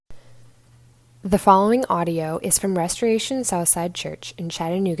The following audio is from Restoration Southside Church in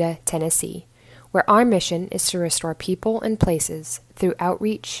Chattanooga, Tennessee, where our mission is to restore people and places through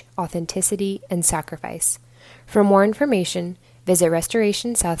outreach, authenticity, and sacrifice. For more information, visit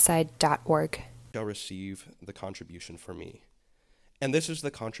restorationsouthside.org. Shall receive the contribution for me. And this is the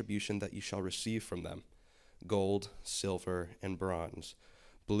contribution that you shall receive from them: gold, silver, and bronze,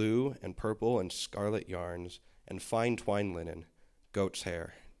 blue and purple and scarlet yarns, and fine twined linen, goat's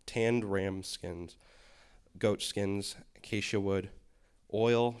hair, tanned ram skins, goat skins, acacia wood,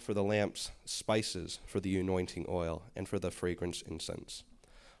 oil for the lamps, spices for the anointing oil, and for the fragrance incense,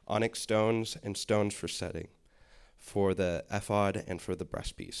 onyx stones and stones for setting, for the ephod and for the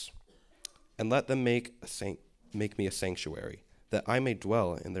breastpiece. And let them make me a sanctuary, that I may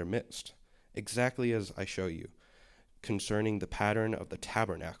dwell in their midst, exactly as I show you, concerning the pattern of the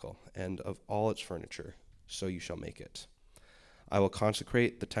tabernacle and of all its furniture, so you shall make it. I will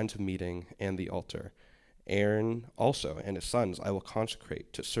consecrate the tent of meeting and the altar. Aaron also and his sons I will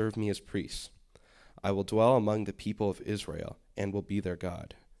consecrate to serve me as priests. I will dwell among the people of Israel and will be their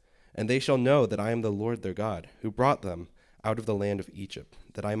God. And they shall know that I am the Lord their God, who brought them out of the land of Egypt,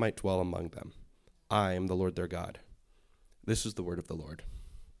 that I might dwell among them. I am the Lord their God. This is the word of the Lord.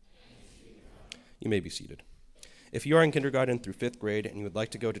 You may be seated. If you are in kindergarten through 5th grade and you would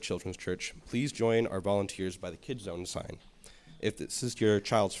like to go to Children's Church, please join our volunteers by the Kids Zone sign. If this is your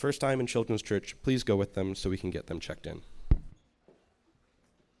child's first time in Children's Church, please go with them so we can get them checked in.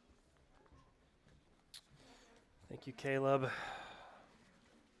 Thank you, Caleb.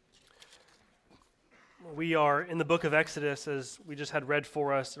 We are in the book of Exodus, as we just had read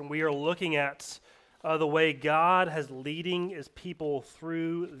for us, and we are looking at the way God has leading his people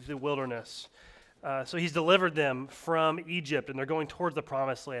through the wilderness. So he's delivered them from Egypt, and they're going towards the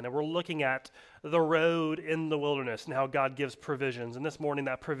promised land. And we're looking at the road in the wilderness and how God gives provisions. And this morning,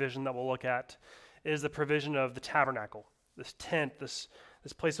 that provision that we'll look at is the provision of the tabernacle, this tent, this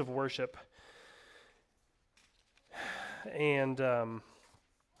place of worship. And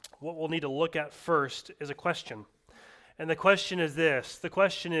what we'll need to look at first is a question. And the question is this. The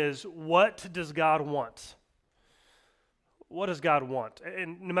question is, what does God want? What does God want?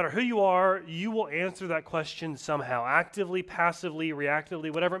 And no matter who you are, you will answer that question somehow, actively, passively,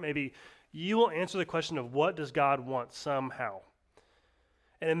 reactively, whatever it may be. You will answer the question of what does God want somehow.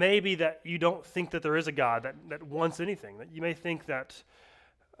 And it may be that you don't think that there is a God that wants anything. That you may think that,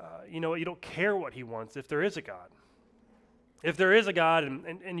 you don't care what he wants if there is a God. If there is a God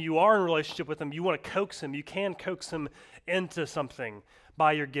and you are in a relationship with him, you want to coax him. You can coax him into something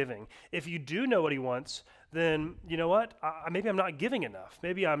by your giving. If you do know what he wants, then you know what? Maybe I'm not giving enough.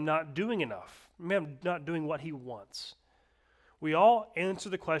 Maybe I'm not doing enough. Maybe I'm not doing what he wants. We all answer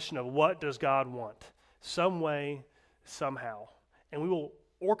the question of what does God want? Some way, somehow. And we will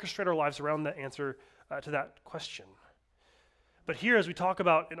orchestrate our lives around that answer to that question. But here, as we talk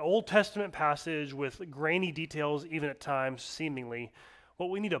about an Old Testament passage with grainy details, even at times, seemingly, what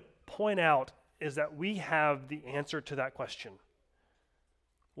we need to point out is that we have the answer to that question.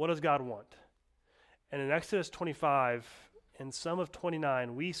 What does God want? And in Exodus 25 and some of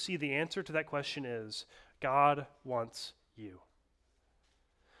 29, we see the answer to that question is God wants you.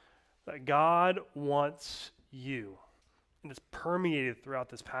 That God wants you. And it's permeated throughout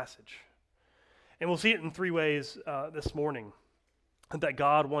this passage. And we'll see it in 3 ways this morning. That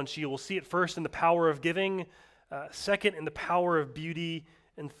God wants you. We'll see it first in the power of giving, second in the power of beauty,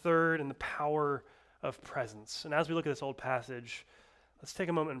 and third in the power of presence. And as we look at this old passage, let's take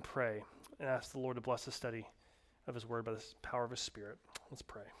a moment and pray and ask the Lord to bless the study of his word by the power of his Spirit. Let's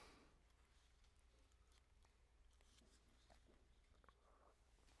pray.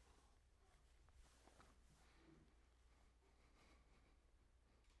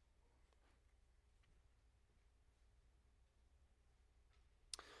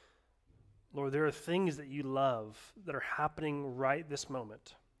 Lord, there are things that you love that are happening right this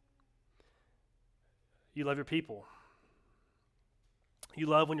moment. You love your people. You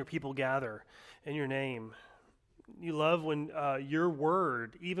love when your people gather in your name. You love when your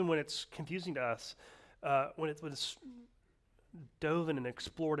word, even when it's confusing to us, when it's dove in and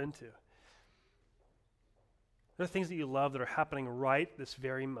explored into. There are things that you love that are happening right this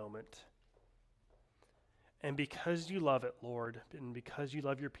very moment. And because you love it, Lord, and because you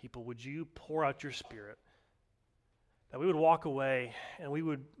love your people, would you pour out your Spirit? That we would walk away and we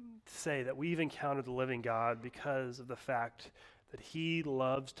would say that we've encountered the living God because of the fact that he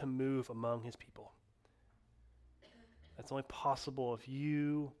loves to move among his people. That's only possible if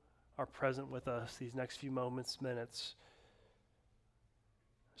you are present with us these next few moments, minutes.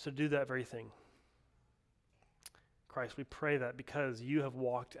 So do that very thing. Christ, we pray that because you have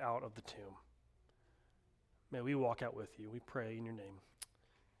walked out of the tomb. May we walk out with you. We pray in your name.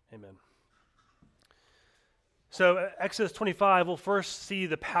 Amen. So Exodus 25, we'll first see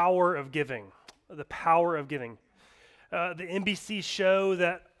the power of giving. The power of giving. The NBC show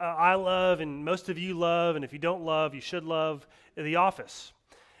that I love and most of you love, and if you don't love, you should love, The Office.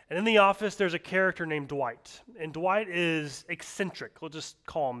 And in The Office, there's a character named Dwight. And Dwight is eccentric. We'll just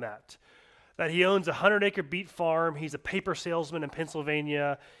call him that. That he owns a 100-acre beet farm. He's a paper salesman in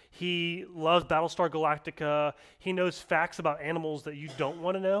Pennsylvania. He loves Battlestar Galactica. He knows facts about animals that you don't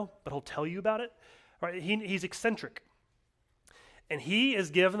want to know, but he'll tell you about it. Right? He's eccentric. And he is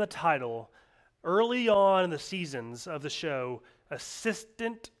given the title, early on in the seasons of the show,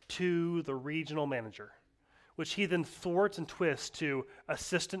 assistant to the regional manager, which he then thwarts and twists to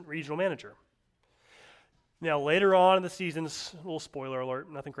assistant regional manager. Now, later on in the seasons, a little spoiler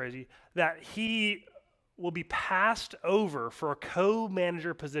alert, nothing crazy, that he will be passed over for a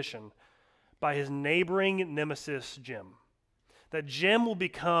co-manager position by his neighboring nemesis, Jim. That Jim will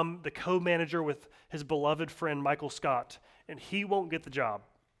become the co-manager with his beloved friend, Michael Scott, and he won't get the job.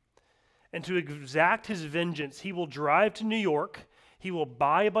 And to exact his vengeance, he will drive to New York, he will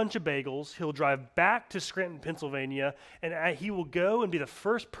buy a bunch of bagels, he'll drive back to Scranton, Pennsylvania, and he will go and be the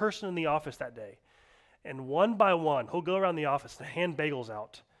first person in the office that day. And one by one, he'll go around the office and hand bagels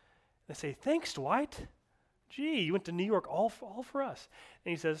out. They say, "Thanks, Dwight. Gee, you went to New York all for us."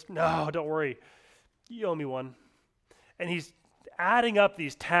 And he says, "No, don't worry. You owe me one." And he's adding up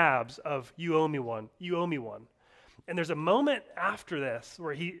these tabs of, "You owe me one, you owe me one." And there's a moment after this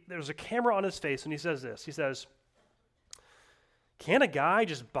where there's a camera on his face and he says this. He says, "Can't a guy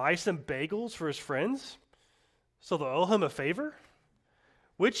just buy some bagels for his friends so they'll owe him a favor,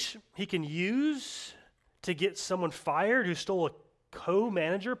 which he can use to get someone fired who stole a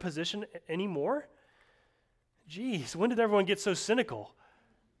co-manager position anymore?" Geez, when did everyone get so cynical?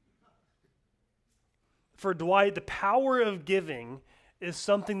 For Dwight, the power of giving is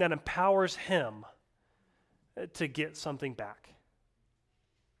something that empowers him to get something back.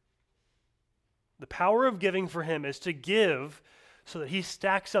 The power of giving for him is to give so that he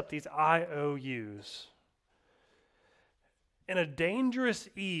stacks up these IOUs. And a dangerous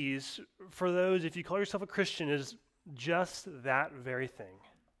ease for those, if you call yourself a Christian, is just that very thing.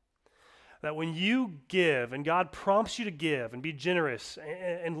 That when you give, and God prompts you to give and be generous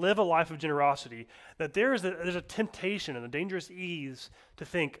and live a life of generosity, that there's a temptation and a dangerous ease to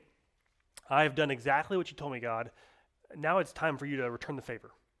think, "I've done exactly what you told me, God. Now it's time for you to return the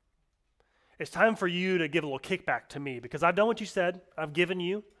favor. It's time for you to give a little kickback to me because I've done what you said. I've given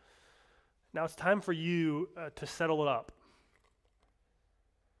you. Now it's time for you to settle it up."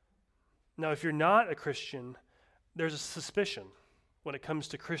 Now, if you're not a Christian, there's a suspicion when it comes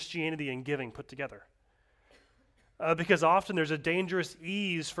to Christianity and giving put together. Because often there's a dangerous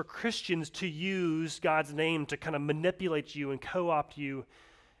ease for Christians to use God's name to kind of manipulate you and co-opt you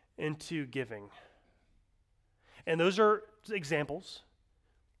into giving. And those are examples,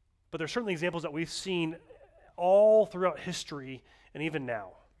 but there's certainly examples that we've seen all throughout history and even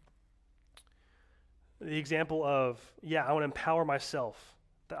now. The example of, I want to empower myself,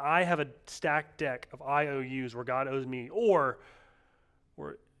 that I have a stacked deck of IOUs where God owes me, or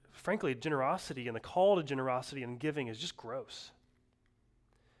frankly, generosity and the call to generosity and giving is just gross.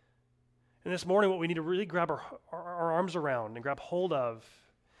 And this morning, what we need to really grab our arms around and grab hold of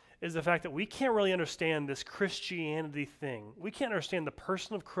is the fact that we can't really understand this Christianity thing. We can't understand the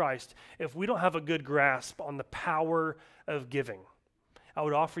person of Christ if we don't have a good grasp on the power of giving. I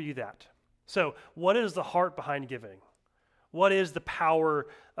would offer you that. So, what is the heart behind giving? What is the power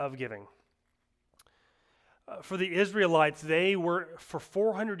of giving? For the Israelites, they were, for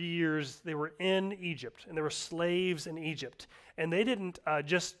 400 years, they were in Egypt, and they were slaves in Egypt. And they didn't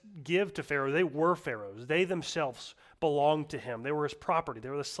just give to Pharaoh, they were Pharaoh's. They themselves belonged to him. They were his property. They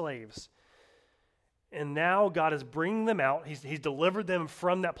were the slaves. And now God is bringing them out. He's delivered them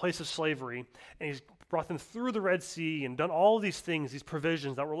from that place of slavery, and he's brought them through the Red Sea and done all of these things, these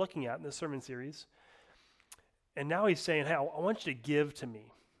provisions that we're looking at in this sermon series. And now he's saying, "Hey, I want you to give to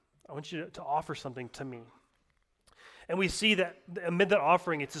me. I want you to offer something to me." And we see that amid that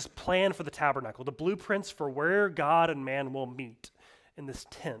offering, it's this plan for the tabernacle, the blueprints for where God and man will meet in this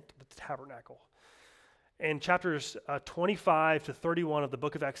tent, the tabernacle. And chapters 25 to 31 of the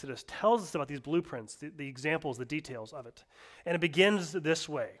book of Exodus tells us about these blueprints, the examples, the details of it. And it begins this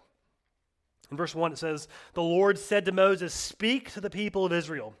way. In verse 1, it says, "The Lord said to Moses, 'Speak to the people of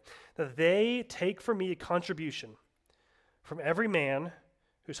Israel, that they take for me a contribution. From every man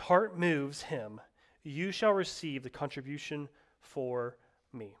whose heart moves him, you shall receive the contribution for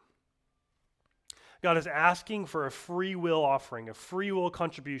me.'" God is asking for a free will offering, a free will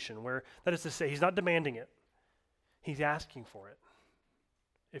contribution, where that is to say, he's not demanding it. He's asking for it.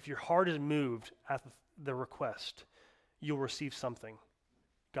 If your heart is moved at the request, you'll receive something,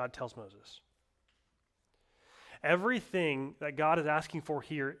 God tells Moses. Everything that God is asking for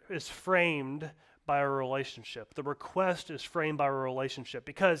here is framed by a relationship. The request is framed by a relationship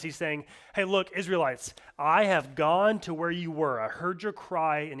because he's saying, hey, look, Israelites, I have gone to where you were. I heard your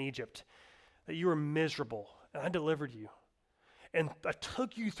cry in Egypt that you were miserable, and I delivered you. And I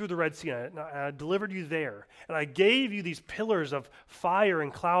took you through the Red Sea, and I delivered you there. And I gave you these pillars of fire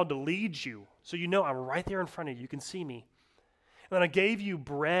and cloud to lead you, so you know I'm right there in front of you. You can see me. And then I gave you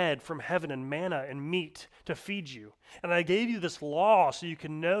bread from heaven and manna and meat to feed you. And I gave you this law so you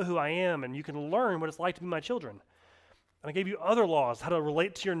can know who I am and you can learn what it's like to be my children. And I gave you other laws, how to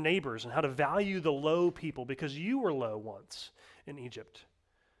relate to your neighbors and how to value the low people because you were low once in Egypt.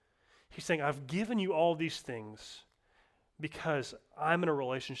 He's saying, I've given you all these things because I'm in a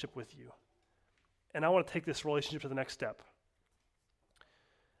relationship with you. And I want to take this relationship to the next step.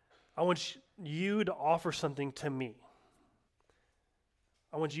 I want you to offer something to me.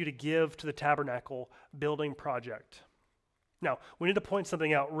 I want you to give to the tabernacle building project. Now, we need to point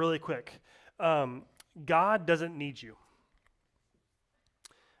something out really quick. God doesn't need you.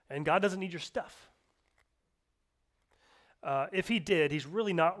 And God doesn't need your stuff. If he did, he's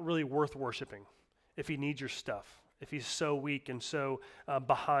really not really worth worshiping if he needs your stuff, if he's so weak and so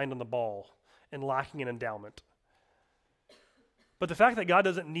behind on the ball and lacking in endowment. But the fact that God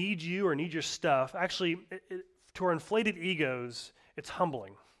doesn't need you or need your stuff, actually, to our inflated egos, it's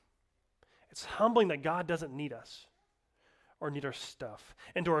humbling. It's humbling that God doesn't need us or need our stuff.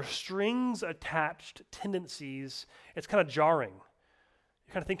 And to our strings-attached tendencies, it's kind of jarring.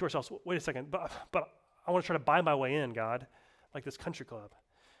 You kind of think to ourselves, wait a second, but I want to try to buy my way in, God, like this country club.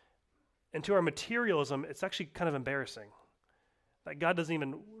 And to our materialism, it's actually kind of embarrassing that God doesn't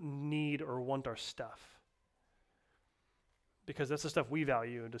even need or want our stuff. Because that's the stuff we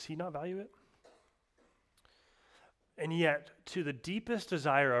value. Does he not value it? And yet, to the deepest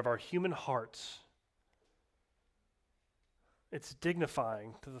desire of our human hearts, it's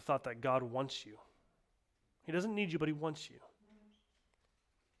dignifying to the thought that God wants you. He doesn't need you, but he wants you.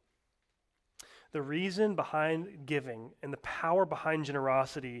 The reason behind giving and the power behind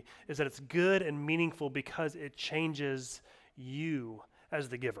generosity is that it's good and meaningful because it changes you as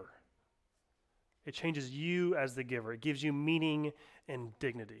the giver. It changes you as the giver. It gives you meaning and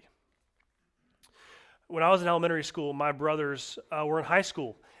dignity. When I was in elementary school, my brothers were in high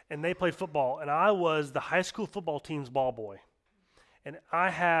school, and they played football, and I was the high school football team's ball boy. And I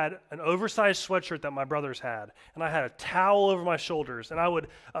had an oversized sweatshirt that my brothers had, and I had a towel over my shoulders, and I would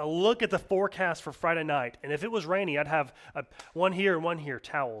look at the forecast for Friday night, and if it was rainy, I'd have one here and one here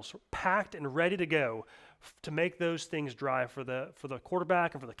towels packed and ready to go to make those things dry for the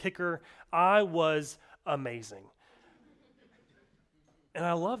quarterback and for the kicker. I was amazing. And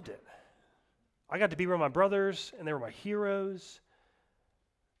I loved it. I got to be around my brothers, and they were my heroes.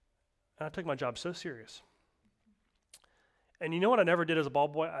 And I took my job so serious. And you know what I never did as a ball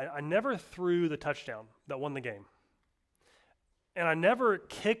boy? I never threw the touchdown that won the game. And I never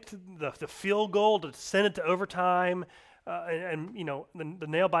kicked the field goal to send it to overtime and you know, the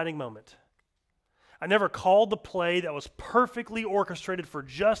nail-biting moment. I never called the play that was perfectly orchestrated for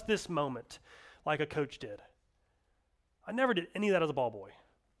just this moment like a coach did. I never did any of that as a ball boy.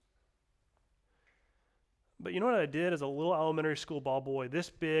 But you know what I did as a little elementary school ball boy, this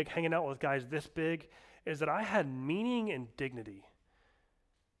big, hanging out with guys this big, is that I had meaning and dignity.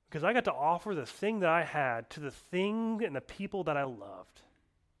 Because I got to offer the thing that I had to the thing and the people that I loved.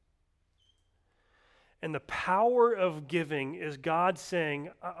 And the power of giving is God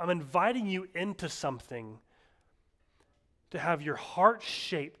saying, I'm inviting you into something to have your heart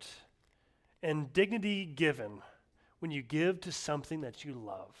shaped and dignity given when you give to something that you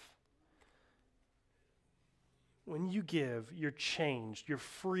love. When you give, you're changed, you're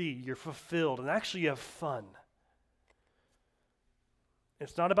free, you're fulfilled, and actually you have fun.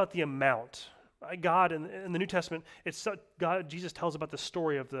 It's not about the amount. God, in the New Testament, Jesus tells about the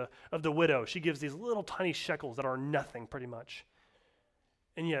story of the widow. She gives these little tiny shekels that are nothing, pretty much.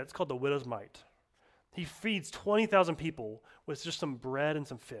 And yet, it's called the widow's mite. He feeds 20,000 people with just some bread and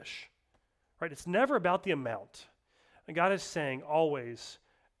some fish. Right? It's never about the amount. And God is saying always,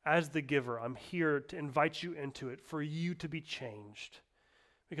 as the giver, I'm here to invite you into it, for you to be changed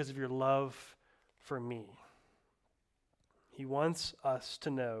because of your love for me. He wants us to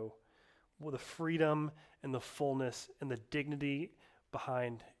know the freedom and the fullness and the dignity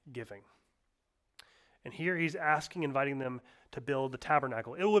behind giving. And here he's inviting them to build the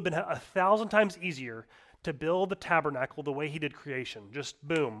tabernacle. It would have been 1,000 times easier to build the tabernacle the way he did creation. Just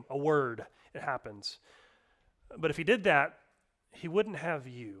boom, a word, it happens. But if he did that, he wouldn't have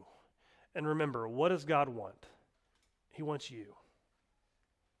you. And remember, what does God want? He wants you.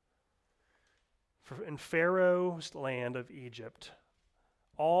 For in Pharaoh's land of Egypt,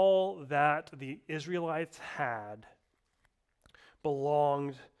 all that the Israelites had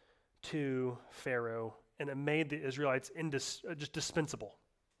belonged to Pharaoh, and it made the Israelites just dispensable,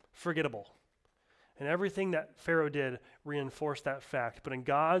 forgettable. And everything that Pharaoh did reinforced that fact. But in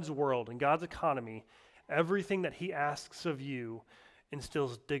God's world, in God's economy, everything that he asks of you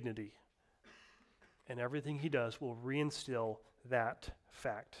instills dignity. And everything he does will reinstill that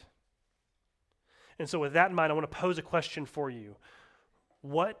fact. And so with that in mind, I want to pose a question for you.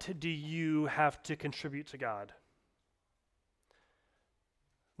 What do you have to contribute to God?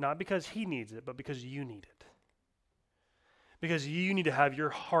 Not because he needs it, but because you need it. Because you need to have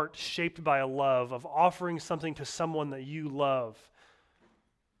your heart shaped by a love of offering something to someone that you love.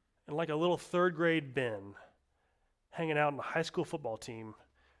 And like a little third grade Ben hanging out on the high school football team,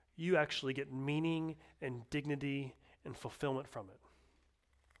 you actually get meaning and dignity and fulfillment from it.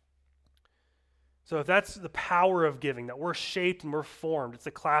 So if that's the power of giving, that we're shaped and we're formed, it's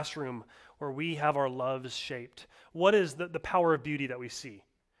a classroom where we have our loves shaped. What is the power of beauty that we see?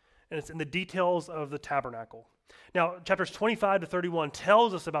 And it's in the details of the tabernacle. Now, chapters 25 to 31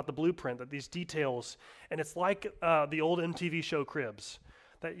 tells us about the blueprint, that these details, and it's like the old MTV show Cribs,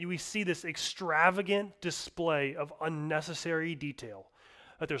 that we see this extravagant display of unnecessary detail.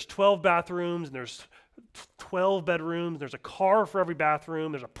 That there's 12 bathrooms, and there's 12 bedrooms, there's a car for every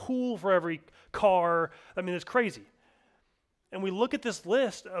bathroom, there's a pool for every car. I mean, it's crazy. And we look at this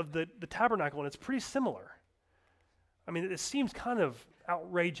list of the tabernacle, and it's pretty similar. I mean, it seems kind of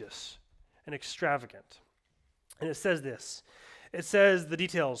outrageous and extravagant. And it says this. It says the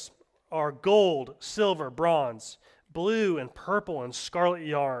details are gold, silver, bronze, blue and purple and scarlet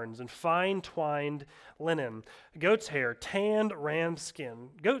yarns, and fine twined linen, goat's hair, tanned ram skin,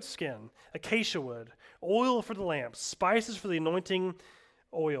 goat skin, acacia wood, oil for the lamps, spices for the anointing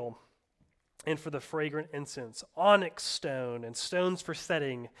oil, and for the fragrant incense, onyx stone, and stones for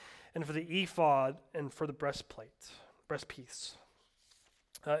setting, and for the ephod, and for the breastpiece.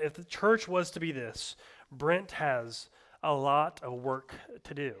 If the church was to be this, Brent has a lot of work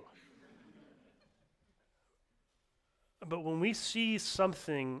to do. But when we see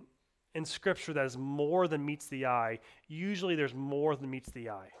something in Scripture that is more than meets the eye, usually there's more than meets the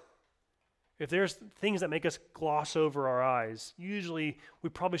eye. If there's things that make us gloss over our eyes, usually we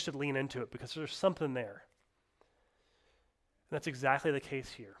probably should lean into it because there's something there. And that's exactly the case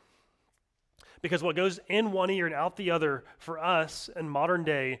here. Because what goes in one ear and out the other for us in modern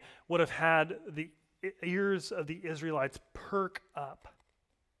day would have had the ears of the Israelites perk up.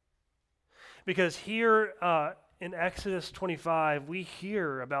 Because here in Exodus 25, we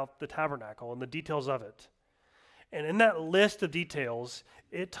hear about the tabernacle and the details of it. And in that list of details,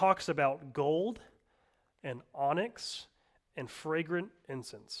 it talks about gold and onyx and fragrant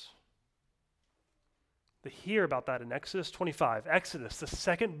incense. They hear about that in Exodus 25. Exodus, the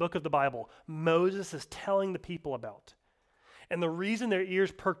second book of the Bible, Moses is telling the people about. And the reason their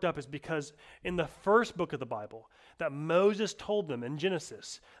ears perked up is because in the first book of the Bible that Moses told them in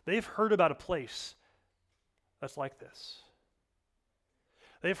Genesis, they've heard about a place that's like this.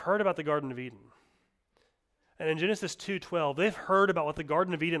 They've heard about the Garden of Eden. And in Genesis 2:12, they've heard about what the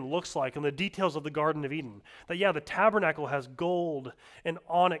Garden of Eden looks like and the details of the Garden of Eden. That, yeah, the tabernacle has gold and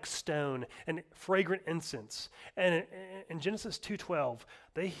onyx stone and fragrant incense. And in Genesis 2:12,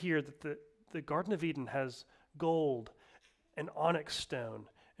 they hear that the Garden of Eden has gold and onyx stone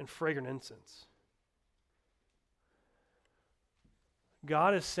and fragrant incense.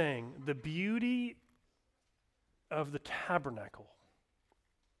 God is saying the beauty of the tabernacle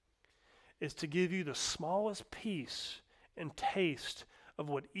is to give you the smallest piece and taste of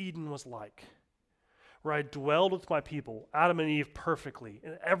what Eden was like, where I dwelled with my people, Adam and Eve, perfectly,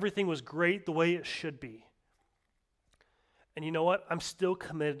 and everything was great the way it should be. And you know what? I'm still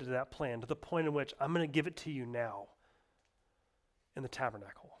committed to that plan, to the point in which I'm going to give it to you now in the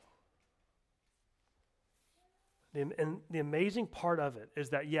tabernacle. And the amazing part of it is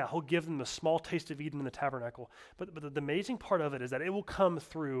that, yeah, he'll give them the small taste of Eden in the tabernacle, but the amazing part of it is that it will come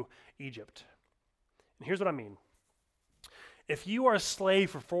through Egypt. And here's what I mean. If you are a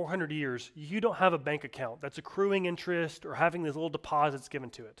slave for 400 years, you don't have a bank account that's accruing interest or having these little deposits given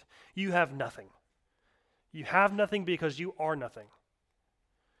to it. You have nothing. You have nothing because you are nothing.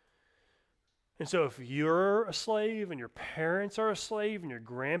 And so if you're a slave and your parents are a slave and your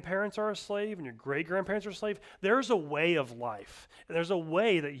grandparents are a slave and your great-grandparents are a slave, there's a way of life. And there's a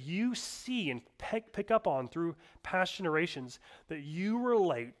way that you see and pick up on through past generations that you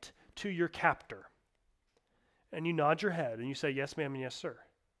relate to your captor. And you nod your head and you say, yes, ma'am, and yes, sir.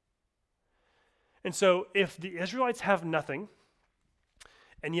 And so if the Israelites have nothing,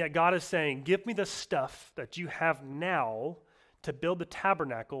 and yet God is saying, give me the stuff that you have now to build the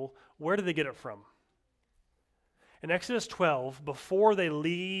tabernacle, where do they get it from? In Exodus 12, before they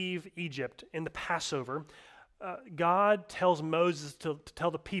leave Egypt in the Passover, God tells Moses to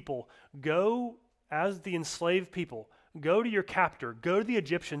tell the people, go as the enslaved people, go to your captor, go to the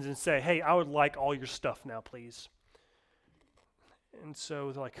Egyptians and say, hey, I would like all your stuff now, please. And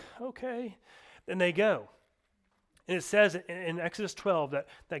so they're like, okay. Then they go. And it says in Exodus 12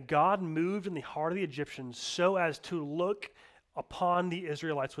 that God moved in the heart of the Egyptians so as to look upon the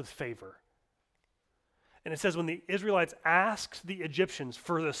Israelites with favor. And it says when the Israelites asked the Egyptians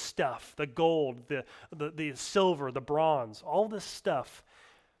for the stuff, the gold, the silver, the bronze, all this stuff,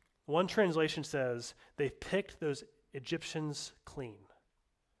 one translation says they picked those Egyptians clean.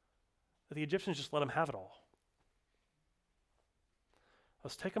 That the Egyptians just let them have it all.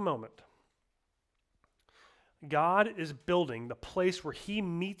 Let's take a moment. God is building the place where he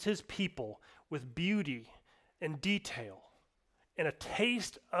meets his people with beauty and detail and a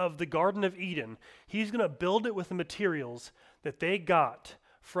taste of the Garden of Eden. He's going to build it with the materials that they got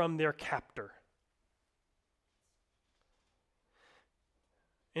from their captor.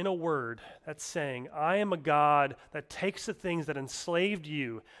 In a word, that's saying, I am a God that takes the things that enslaved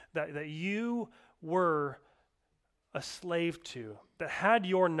you, that you were a slave to, that had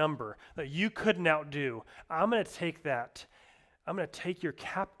your number, that you couldn't outdo. I'm going to take that. I'm going to take your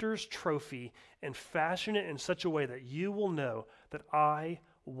captor's trophy and fashion it in such a way that you will know that I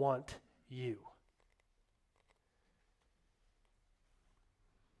want you.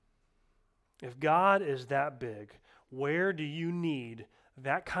 If God is that big, where do you need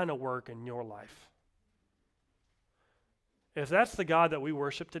that kind of work in your life? If that's the God that we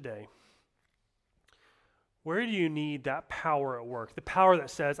worship today, where do you need that power at work? The power that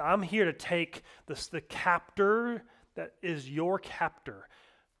says, I'm here to take the captor that is your captor,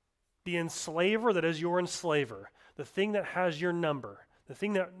 the enslaver that is your enslaver, the thing that has your number, the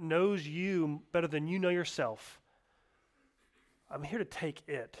thing that knows you better than you know yourself. I'm here to take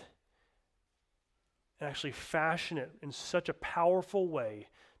it and actually fashion it in such a powerful way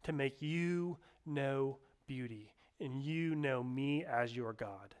to make you know beauty and you know me as your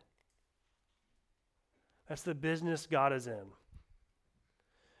God. That's the business God is in.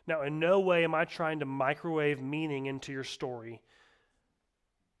 Now, in no way am I trying to microwave meaning into your story,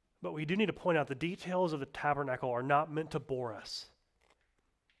 but we do need to point out the details of the tabernacle are not meant to bore us.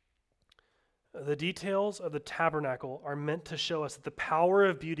 The details of the tabernacle are meant to show us that the power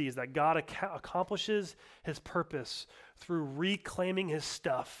of beauty is that God accomplishes his purpose through reclaiming his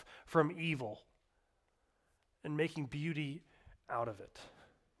stuff from evil and making beauty out of it,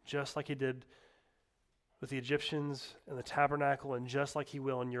 just like he did with the Egyptians and the tabernacle, and just like he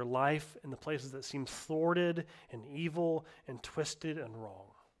will in your life in the places that seem thwarted and evil and twisted and wrong.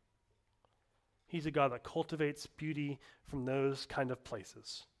 He's a God that cultivates beauty from those kind of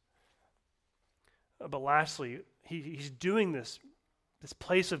places. But lastly, he's doing this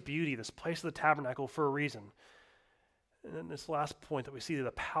place of beauty, this place of the tabernacle for a reason. And then this last point that we see,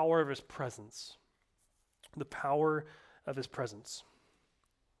 the power of his presence. The power of his presence.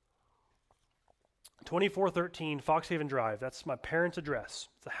 2413 Foxhaven Drive. That's my parents' address.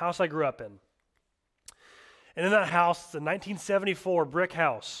 It's the house I grew up in. And in that house, it's a 1974 brick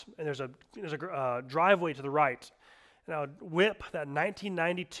house. And there's a driveway to the right. And I would whip that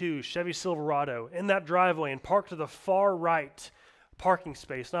 1992 Chevy Silverado in that driveway and park to the far right parking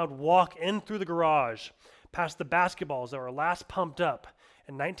space. And I would walk in through the garage past the basketballs that were last pumped up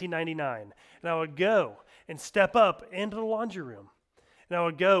in 1999. And I would go and step up into the laundry room. And I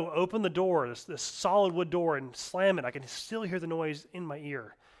would go open the door, this solid wood door, and slam it. I can still hear the noise in my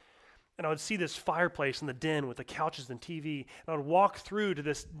ear. And I would see this fireplace in the den with the couches and TV. And I would walk through to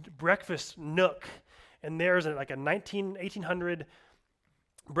this breakfast nook. And there's like a 1800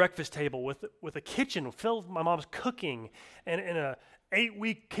 breakfast table with a kitchen filled with my mom's cooking. And a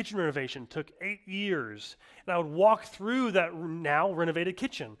 8-week kitchen renovation took 8 years. And I would walk through that now renovated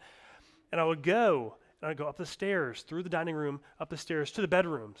kitchen. And I would go. And I'd go up the stairs, through the dining room, up the stairs to the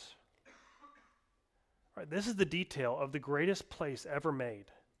bedrooms. All right, this is the detail of the greatest place ever made.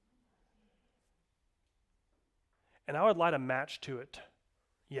 And I would light a match to it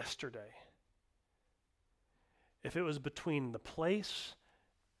yesterday. If it was between the place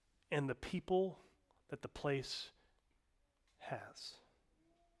and the people that the place has.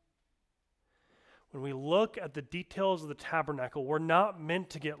 When we look at the details of the tabernacle, we're not meant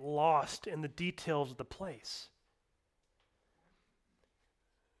to get lost in the details of the place.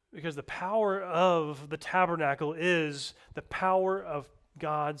 Because the power of the tabernacle is the power of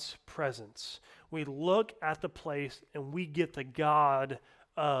God's presence. We look at the place and we get the God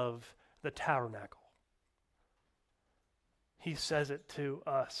of the tabernacle. He says it to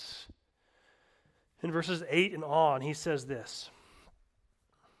us. In verses 8 and on, he says this,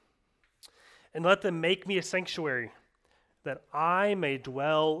 "And let them make me a sanctuary, that I may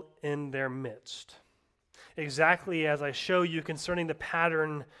dwell in their midst. Exactly as I show you concerning the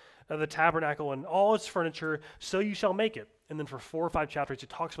pattern of the tabernacle and all its furniture, so you shall make it." And then for 4 or 5 chapters, he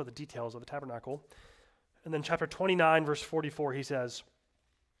talks about the details of the tabernacle. And then chapter 29, verse 44, he says,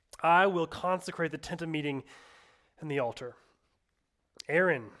 "I will consecrate the tent of meeting and the altar.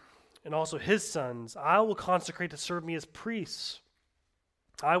 Aaron and also his sons I will consecrate to serve me as priests.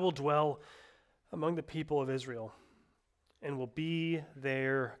 I will dwell among the people of Israel and will be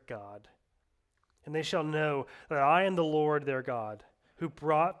their God. And they shall know that I am the Lord their God, who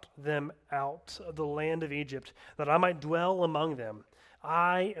brought them out of the land of Egypt, that I might dwell among them.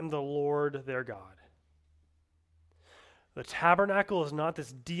 I am the Lord their God." The tabernacle is not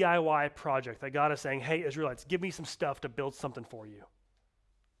this DIY project that God is saying, "Hey, Israelites, give me some stuff to build something for you."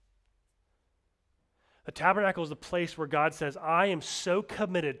 The tabernacle is the place where God says, "I am so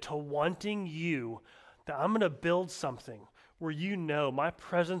committed to wanting you that I'm going to build something where you know my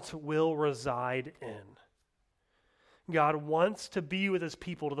presence will reside in." God wants to be with his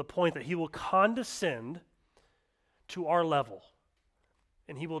people to the point that he will condescend to our level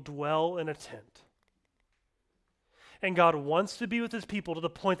and he will dwell in a tent. And God wants to be with his people to the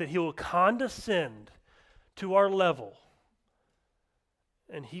point that he will condescend to our level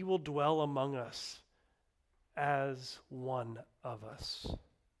and he will dwell among us as one of us.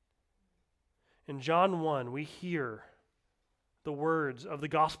 In John 1, we hear the words of the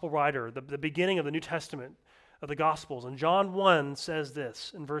gospel writer, the beginning of the New Testament of the Gospels. And John 1 says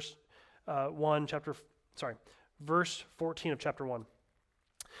this in verse 14 of chapter 1.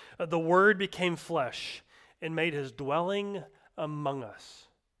 "The Word became flesh and made his dwelling among us."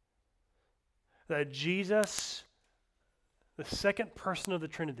 That Jesus, the second person of the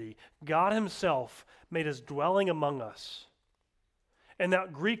Trinity, God himself, made his dwelling among us. And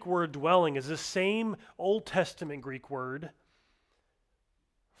that Greek word dwelling is the same Old Testament Greek word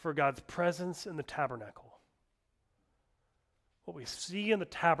for God's presence in the tabernacle. What we see in the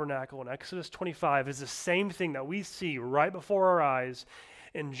tabernacle in Exodus 25 is the same thing that we see right before our eyes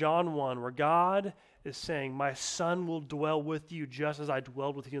in John 1, where God is saying, "My Son will dwell with you just as I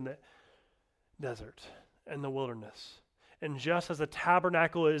dwelled with you in the desert and the wilderness. And just as the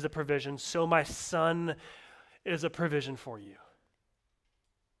tabernacle is a provision, so my Son is a provision for you."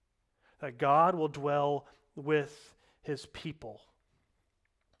 That God will dwell with his people.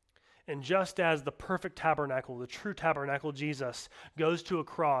 And just as the perfect tabernacle, the true tabernacle, Jesus, goes to a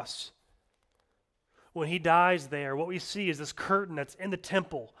cross, when he dies there, what we see is this curtain that's in the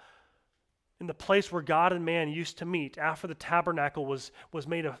temple, in the place where God and man used to meet after the tabernacle was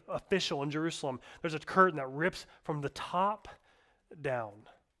made official in Jerusalem. There's a curtain that rips from the top down.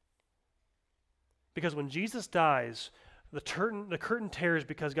 Because when Jesus dies, the curtain tears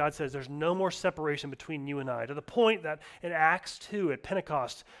because God says there's no more separation between you and I, to the point that in Acts 2 at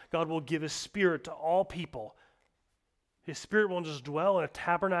Pentecost, God will give his Spirit to all people. His Spirit won't just dwell in a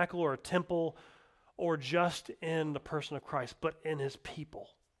tabernacle or a temple or just in the person of Christ, but in his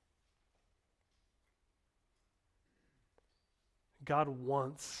people. God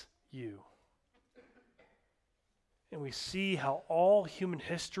wants you. And we see how all human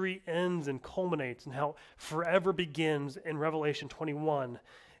history ends and culminates and how forever begins in Revelation 21.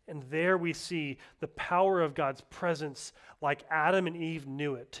 And there we see the power of God's presence like Adam and Eve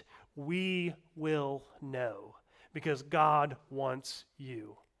knew it. We will know because God wants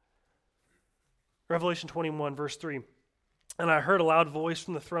you. Revelation 21, verse 3. "And I heard a loud voice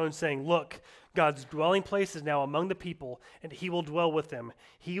from the throne saying, 'Look, God's dwelling place is now among the people, and he will dwell with them.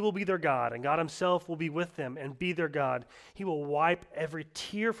 He will be their God, and God himself will be with them and be their God. He will wipe every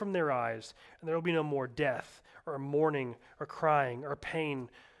tear from their eyes, and there will be no more death, or mourning, or crying, or pain,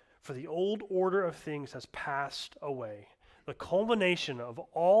 for the old order of things has passed away.'" The culmination of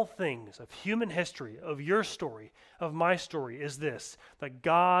all things, of human history, of your story, of my story, is this, that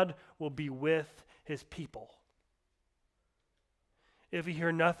God will be with his people. If you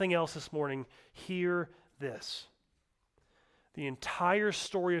hear nothing else this morning, hear this. The entire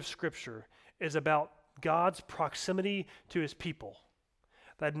story of Scripture is about God's proximity to his people.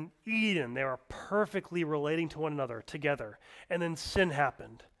 That in Eden, they were perfectly relating to one another together. And then sin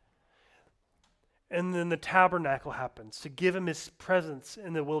happened. And then the tabernacle happens to give him his presence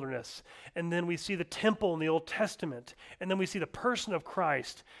in the wilderness. And then we see the temple in the Old Testament. And then we see the person of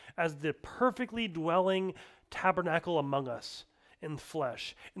Christ as the perfectly dwelling tabernacle among us in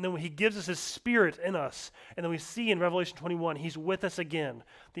flesh. And then when he gives us his spirit in us, and then we see in Revelation 21, he's with us again.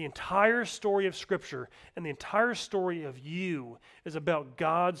 The entire story of Scripture and the entire story of you is about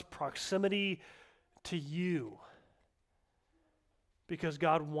God's proximity to you. Because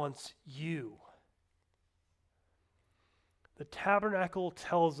God wants you. The tabernacle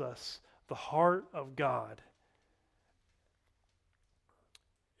tells us the heart of God.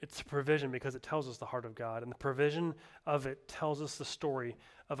 It's a provision because it tells us the heart of God. And the provision of it tells us the story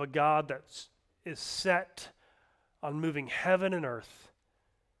of a God that is set on moving heaven and earth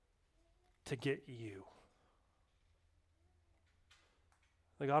to get you.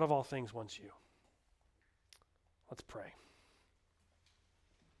 The God of all things wants you. Let's pray.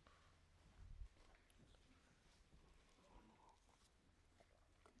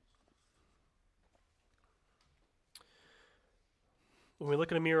 When we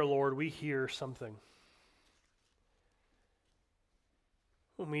look in a mirror, Lord, we hear something.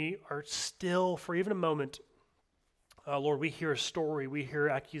 When we are still for even a moment, Lord, we hear a story, we hear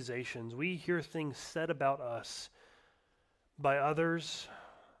accusations, we hear things said about us by others,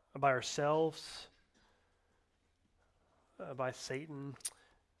 by ourselves, by Satan.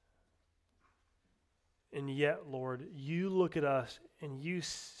 And yet, Lord, you look at us and you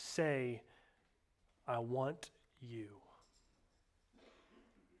say, I want you.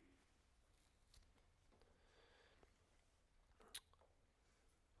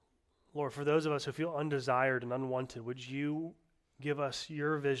 Lord, for those of us who feel undesired and unwanted, would you give us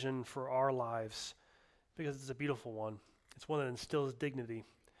your vision for our lives? Because it's a beautiful one. It's one that instills dignity.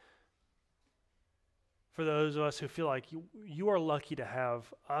 For those of us who feel like you are lucky to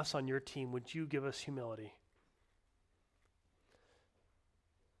have us on your team, would you give us humility?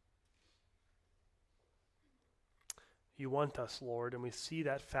 You want us, Lord, and we see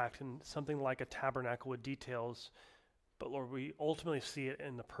that fact in something like a tabernacle with details. But Lord, we ultimately see it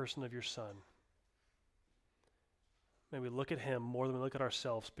in the person of your Son. May we look at him more than we look at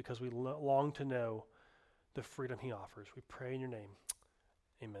ourselves because we long to know the freedom he offers. We pray in your name.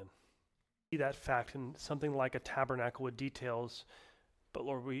 Amen. See that fact in something like a tabernacle with details. But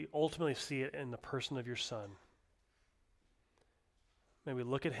Lord, we ultimately see it in the person of your Son. May we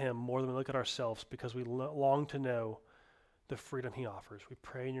look at him more than we look at ourselves because we long to know the freedom he offers. We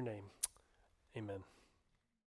pray in your name. Amen.